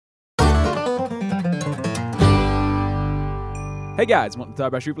Hey guys, welcome to the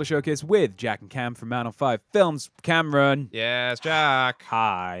Toribash Replay Showcase with Jack and Cam from Man on 5 Films. Cameron. Yes, Jack.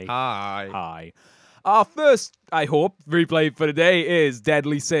 Hi. Hi. Hi. Our first, I hope, replay for today is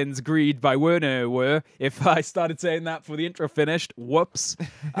Deadly Sins Greed by Werner. If I started saying that before the intro finished, whoops.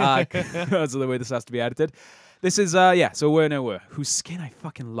 Because of the way this has to be edited. This is, so Werner, whose skin I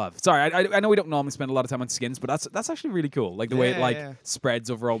fucking love. Sorry, I know we don't normally spend a lot of time on skins, but that's actually really cool. Like the way it spreads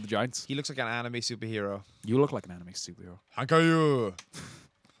over all the joints. He looks like an anime superhero. You look like an anime superhero. Hakayu.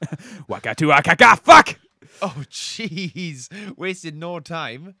 Wakatu akaka, fuck! Oh, jeez. Wasted no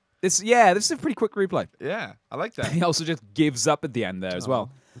time. This is a pretty quick replay. Yeah, I like that. He also just gives up at the end there as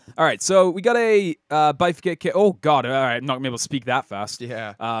well. All right, so we got a bifurcate kit. Oh, God. All right, I'm not going to be able to speak that fast.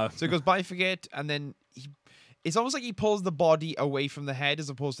 Yeah. So it goes bifurcate, and then it's almost like he pulls the body away from the head as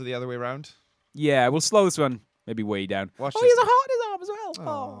opposed to the other way around. Yeah, we'll slow this one maybe way down. Watch he this. has a heart in his arm as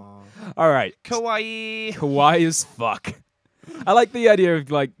well. Oh. All right. Kawaii. Kawaii as fuck. I like the idea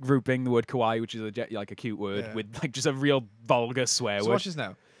of like grouping the word kawaii, which is like a cute word, with like just a real vulgar swear word. Watch this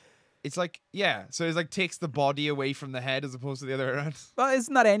now. It's like, so it's like takes the body away from the head as opposed to the other way around. Well,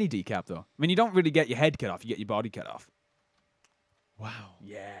 isn't that any decap, though? I mean, you don't really get your head cut off. You get your body cut off. Wow.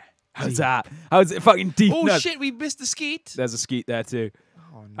 Yeah. How's that? How's it fucking deep? Oh, shit, we missed the skeet. There's a skeet there, too.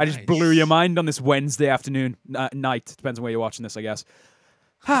 Oh, nice. I just blew your mind on this Wednesday afternoon, night. Depends on where you're watching this, I guess.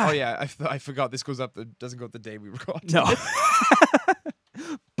 Oh, yeah, I forgot this goes up. It doesn't go up the day we record. No.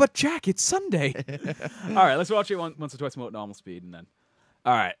 But, Jack, it's Sunday. All right, let's watch it once or twice more at normal speed, and then...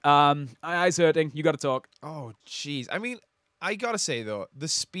 All right. Eyes hurting. You got to talk. Oh, jeez. I mean, I got to say, though, the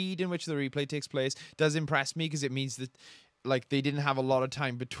speed in which the replay takes place does impress me because it means that, like, they didn't have a lot of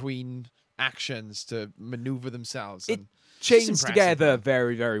time between actions to maneuver themselves. It chains together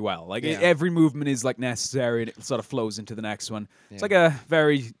very, very well. Like, every movement is, like, necessary, and it sort of flows into the next one. Yeah. It's like a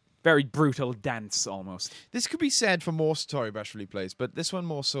very... very brutal dance, almost. This could be said for most Toribash replays, but this one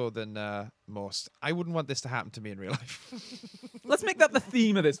more so than most. I wouldn't want this to happen to me in real life. Let's make that the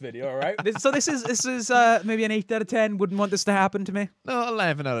theme of this video, all right? So this is maybe an 8 out of 10. Wouldn't want this to happen to me. No,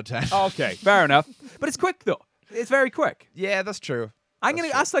 11 out of 10. Okay, fair enough. But it's quick, though. It's very quick. Yeah, that's true.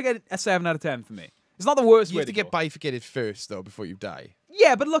 That's like a 7 out of 10 for me. It's not the worst way You have to go. get bifurcated first, though, before you die.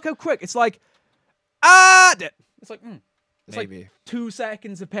 Yeah, but look how quick. It's like, it's like, It's Maybe. like 2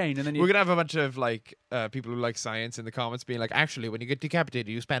 seconds of pain, and then We're going to have a bunch of, like, people who like science in the comments being like, actually, when you get decapitated,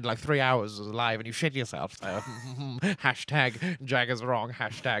 you spend, like, 3 hours alive and you shit yourself. Hashtag Jack is wrong.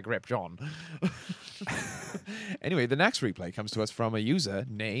 Hashtag Rip John. Anyway, the next replay comes to us from a user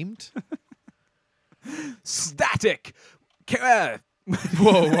named... Static.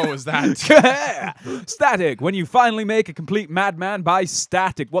 Whoa, what was that? Static. When you finally make a complete madman by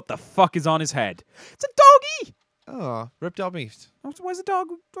Static, what the fuck is on his head? It's a doggy. Oh, Rip Dog Meat. Why's the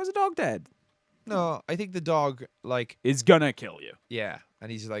dog dead? No, I think the dog, like... is gonna kill you. Yeah,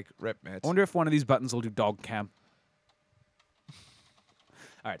 and he's like, Rip, mate. I wonder if one of these buttons will do dog cam.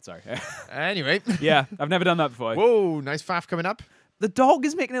 All right, sorry. Anyway. Yeah, I've never done that before. Whoa, nice faff coming up. The dog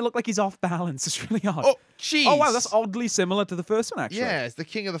is making it look like he's off balance. It's really odd. Oh, jeez. Oh, wow, that's oddly similar to the first one, actually. Yeah, it's the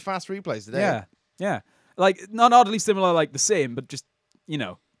king of the fast replays today. Yeah. Like, not oddly similar, like the same, but just,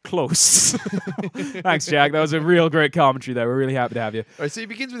 close. Thanks, Jack. That was a real great commentary there. We're really happy to have you. All right, so he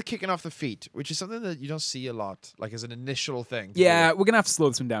begins with kicking off the feet, which is something that you don't see a lot, like as an initial thing. Yeah, we're going to have to slow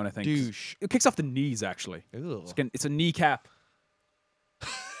this one down, I think. Douche. It kicks off the knees, actually. It's a kneecap.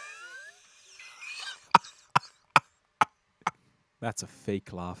 That's a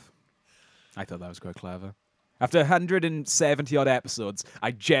fake laugh. I thought that was quite clever. After 170 odd episodes, I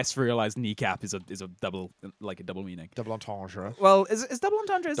just realized kneecap is a double, like a double meaning. Double entendre. Well, is double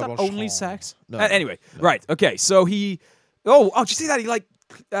entendre, is that only sex? No. Anyway, right, okay, so he... Oh, did you see that? He, like...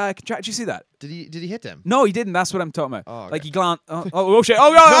 did you see that? Did he hit him? No, he didn't. That's what I'm talking about. Oh, okay. Like, he glanced... Oh, shit.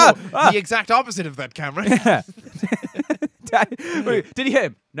 Oh, no, the exact opposite of that camera. Yeah. Wait, did he hit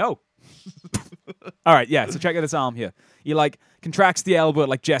him? No. All right, yeah, so check out this arm here. He, like, contracts the elbow at,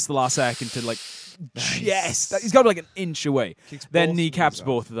 like, just the last second to, like... Nice. He's got to be like an inch away. Then kneecaps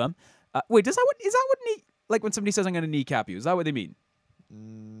both of them. Wait, is that what like when somebody says I'm going to kneecap you? Is that what they mean?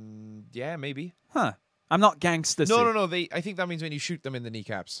 Yeah, maybe. Huh. I'm not gangster. No. I think that means when you shoot them in the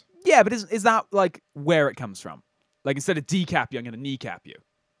kneecaps. Yeah, but is that like where it comes from? Like instead of decap you, I'm going to kneecap you.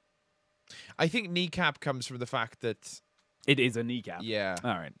 I think kneecap comes from the fact that it is a kneecap. Yeah.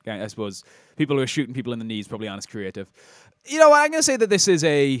 All right. I suppose people who are shooting people in the knees probably aren't as creative. You know what? I'm going to say that this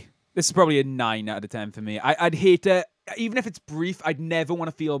is probably a 9 out of 10 for me. I'd hate it. Even if it's brief, I'd never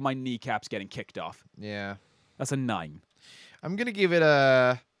want to feel my kneecaps getting kicked off. Yeah. That's a 9. I'm going to give it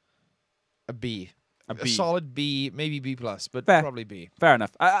a B. A B. A solid B, maybe B+, but Fair. probably B. Fair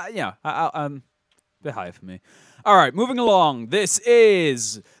enough. bit higher for me. All right, moving along. This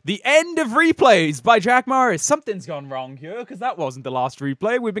is the end of replays by Jack Morris. Something's gone wrong here because that wasn't the last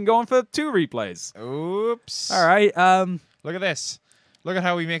replay. We've been going for 2 replays. Oops. All right. Look at this. Look at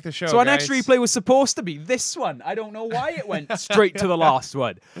how we make the show. So our guys. next replay was supposed to be this one. I don't know why it went straight to the last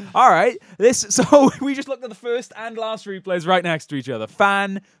one. All right. So we just looked at the first and last replays right next to each other.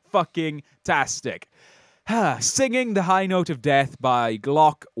 Fan-fucking-tastic. Singing the High Note of Death by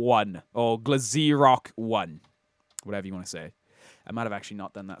Glock 1 or Glazerok 1. Whatever you want to say. I might have actually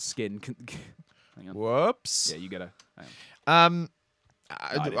not done that skin. Hang on. Whoops. Yeah, you gotta. I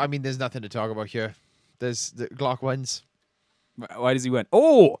mean, there's nothing to talk about here. There's the Glock wins. Why does he win?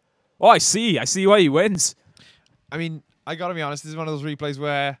 Oh, I see. I see why he wins. I mean, I gotta be honest. This is one of those replays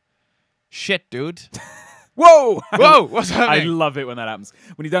where, shit, dude. Whoa! Whoa! What's happening? I love it when that happens.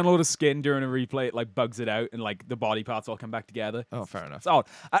 When you download a skin during a replay, it like bugs it out and like the body parts all come back together. Oh, fair enough. It's odd.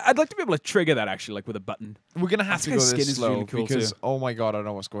 I'd like to be able to trigger that actually, like with a button. We're gonna have to go skin this is slow really cool because too. oh my god, I don't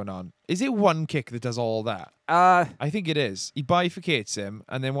know what's going on. Is it one kick that does all that? I think it is. He bifurcates him,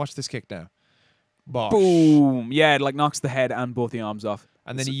 and then watch this kick now. Bosh. Boom! Yeah, it like knocks the head and both the arms off.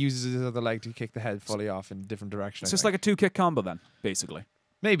 And then he uses his other leg to kick the head fully off in a different direction. It's just like a 2-kick combo then, basically.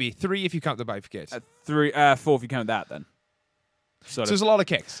 maybe 3 if you count the bifurcate. 4 if you count that then. So there's a lot of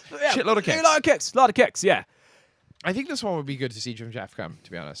kicks. Yeah, Shitload of kicks. A lot of kicks. A lot of kicks. Yeah. I think this one would be good to see from Jeff Cam,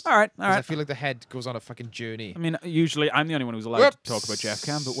 to be honest. All right. All 'Cause right. I feel like the head goes on a fucking journey. I mean, usually I'm the only one who's allowed to talk about Jeff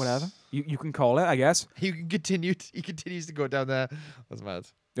Cam, but whatever. You can call it, I guess. He continues to go down there. That's mad.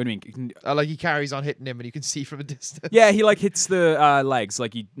 What do you mean? You can, Like he carries on hitting him, and you can see from a distance. yeah, he like hits the legs,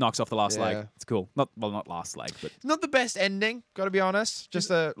 like he knocks off the last Yeah. leg. It's cool. Not last leg, but Not the best ending, gotta be honest. Just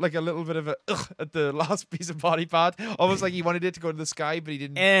like a little bit of a at the last piece of body part. Almost like he wanted it to go to the sky, but he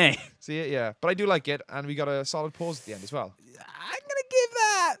didn't see it. Yeah, but I do like it, and we got a solid pause at the end as well. I'm gonna give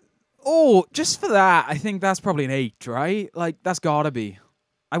that. Oh, just for that, I think that's probably an 8, right? Like that's gotta be.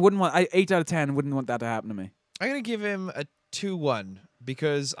 I wouldn't want 8 out of 10. Wouldn't want that to happen to me. I'm gonna give him a 2-1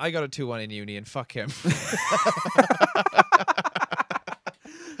 because I got a 2-1 in uni, and fuck him.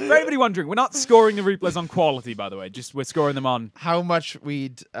 For anybody wondering, we're not scoring the replays on quality, by the way. Just we're scoring them on How much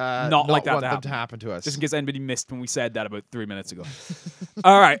we'd not like that want to them happen. to happen to us. just in case anybody missed when we said that about 3 minutes ago.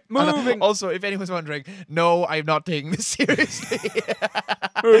 All right, moving Also, if anyone's wondering, no, I'm not taking this seriously.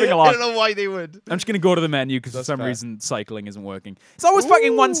 moving I along. don't know why they would. I'm just gonna go to the menu because for That's some fair. reason cycling isn't working. It's always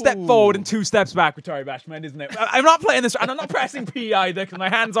fucking 1 step forward and 2 steps back with Toribash, man, isn't it? I'm not playing this, and I'm not pressing P either because my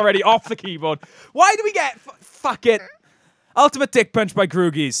hand's already off the keyboard. Why do we get fuck it? Ultimate Dick Punch by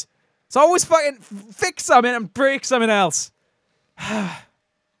Krugies. It's always fucking fix something and break something else.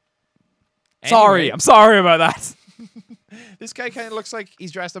 Sorry, Anyway, I'm sorry about that. this guy kind of looks like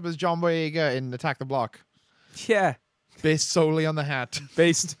he's dressed up as John Boyega in Attack the Block, Yeah, based solely on the hat.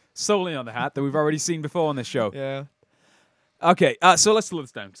 based solely on the hat that we've already seen before on this show. Yeah, Okay, so let's slow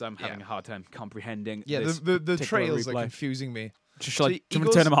this down because I'm having a hard time comprehending. yeah. this The particular trails are replay. confusing me. Just So like, he do you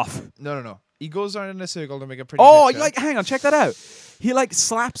want to turn goes- him off? No. He goes around in a circle to make a pretty. Oh, picture. like, hang on, check that out. He like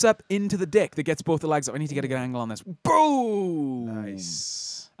slaps up into the dick that gets both the legs up. I need to get a good angle on this. Boom!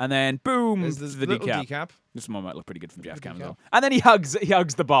 Nice. And then boom There's to this the little decap. decap This one might look pretty good from Jeff Cam as decap. well. And then he hugs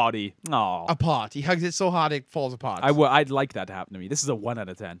the body. Oh, apart. He hugs it so hard it falls apart. I'd like that to happen to me. This is a 1 out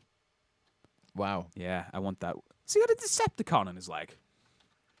of 10. Wow. Yeah, I want that. So he got a Decepticon in his leg.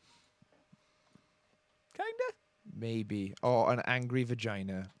 Kinda. Maybe. Or an angry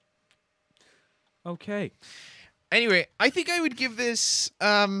vagina. Okay. Anyway, I think I would give this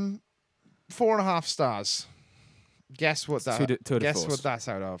 4.5 stars. Guess what that? Tour de Guess force. what that's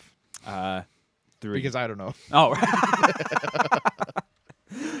out of? 3. Because I don't know. Oh.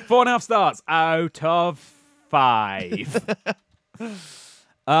 4.5 stars out of 5.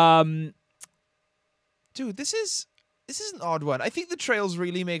 Dude, this is an odd one. I think the trails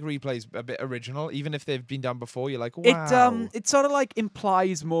really make replays a bit original, even if they've been done before. You're like, wow. It sort of like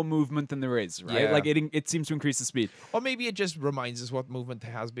implies more movement than there is, right? Yeah. Like it seems to increase the speed. Or maybe it just reminds us what movement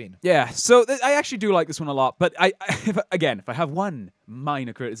there has been. Yeah. So I actually do like this one a lot. But if I have one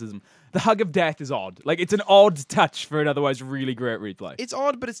minor criticism, the hug of death is odd. Like it's an odd touch for an otherwise really great replay. It's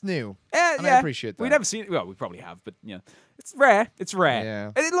odd, but it's new. Yeah, and I appreciate that. We've never seen it. Well, we probably have, but you know, it's rare. It's rare.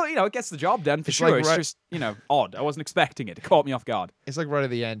 Yeah. And it gets the job done for It's sure. like It's right- just odd. I wasn't expecting it. It caught me off guard. It's like right at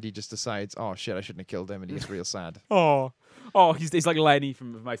the end, he just decides, oh shit, I shouldn't have killed him, and he gets real sad. Oh, he's like Lenny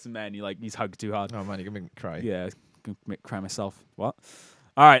from Mice and Men. He's hugged too hard. Oh man, you're gonna make me cry. Yeah, gonna cry myself. What?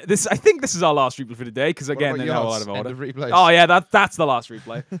 All right, I think this is our last replay for today because again What they're about now yours? out of End order. of replays. Oh yeah, that's the last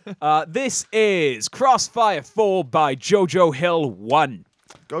replay. This is Crossfire 4 by Jojo Hill 1,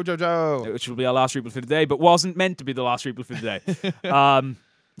 Go Jojo. which will be our last replay for today, but wasn't meant to be the last replay for today.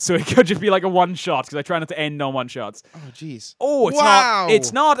 So it could just be like a one shot because I try not to end on one shots. Oh, jeez. Oh, it's wow. not.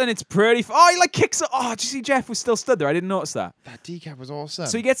 It's not, and it's pretty. Oh, he like kicks it. Oh, did you see Jeff was still stood there? I didn't notice that. That decap was awesome.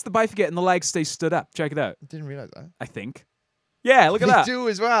 So he gets the bifurcate and the legs stay stood up. Check it out. I didn't realize that. I think. Yeah, look at that. They do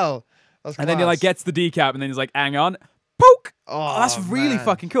as well. That's and then he class. like gets the decap, and then he's like, hang on. Poke! Oh, That's really man.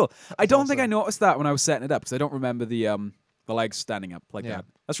 fucking cool. I don't think I awesome. noticed that when I was setting it up because I don't remember the legs standing up like Yeah. that.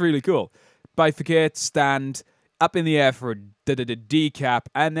 That's really cool. Bifurcate, stand, up in the air for a decap,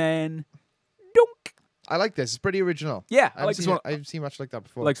 and then dunk. I like this. It's pretty original. Yeah, I I like this seen one. I haven't seen much like that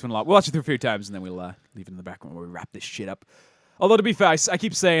before. I like this one a lot. We'll watch it through a few times, and then we'll leave it in the background while we wrap this shit up. Although, to be fair, I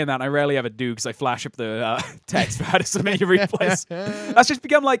keep saying that, and I rarely ever do because I flash up the text for how to submit your replays. That's just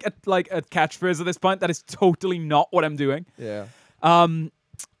become like a catchphrase at this point. That is totally not what I'm doing. Yeah.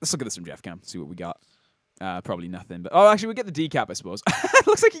 Let's look at this from Jeff Cam, see what we got. Probably nothing, but actually we get the decap, I suppose. It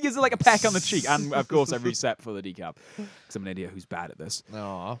looks like he gives it like a peck on the cheek, and of course I reset for the decap because I'm an idiot who's bad at this.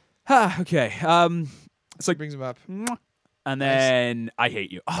 Aw. Okay, it's like Brings him up. and then I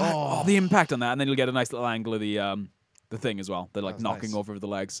hate you. Oh, the impact on that, and then you'll get a nice little angle of the thing as well. They're like That's knocking nice. over the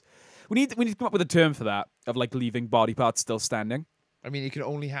legs. We need to come up with a term for that of like leaving body parts still standing. I mean, it can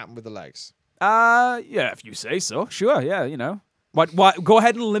only happen with the legs. Yeah, if you say so. Sure, yeah, you know. What? Go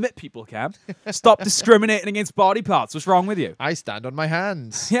ahead and limit people, Cam. Stop discriminating against body parts. What's wrong with you? I stand on my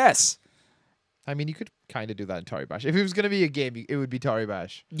hands. Yes. I mean, you could kind of do that in Toribash. If it was going to be a game, it would be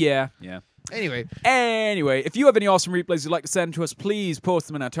Toribash. Yeah. Anyway, if you have any awesome replays you'd like to send to us, please post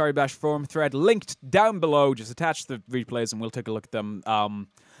them in our Toribash forum thread linked down below. Just attach the replays and we'll take a look at them.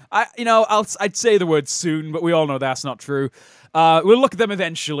 I'd say the word soon, but we all know that's not true. We'll look at them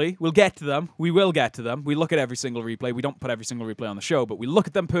eventually. We'll get to them. We will get to them. We look at every single replay. We don't put every single replay on the show, but we look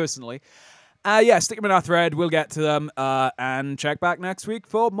at them personally. Stick them in our thread. We'll get to them. And check back next week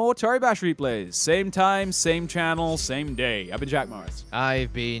for more Toribash replays. Same time, same channel, same day. I've been Jack Morris.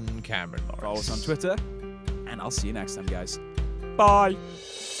 I've been Cameron Morris. Follow us on Twitter. And I'll see you next time, guys. Bye.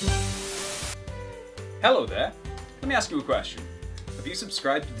 Hello there. Let me ask you a question. Have you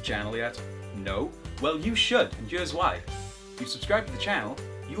subscribed to the channel yet? No? Well, you should, and here's why. If you subscribe to the channel,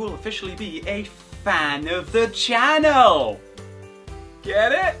 you will officially be a fan of the channel!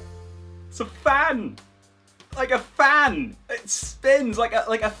 Get it? It's a fan! Like a fan! It spins like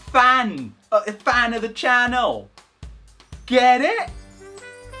a fan! A fan of the channel! Get it?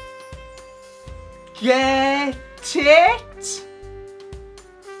 Get it?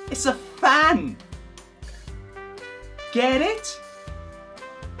 It's a fan! Get it?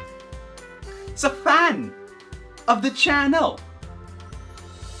 It's a fan of the channel.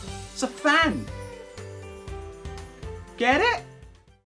 It's a fan. Get it?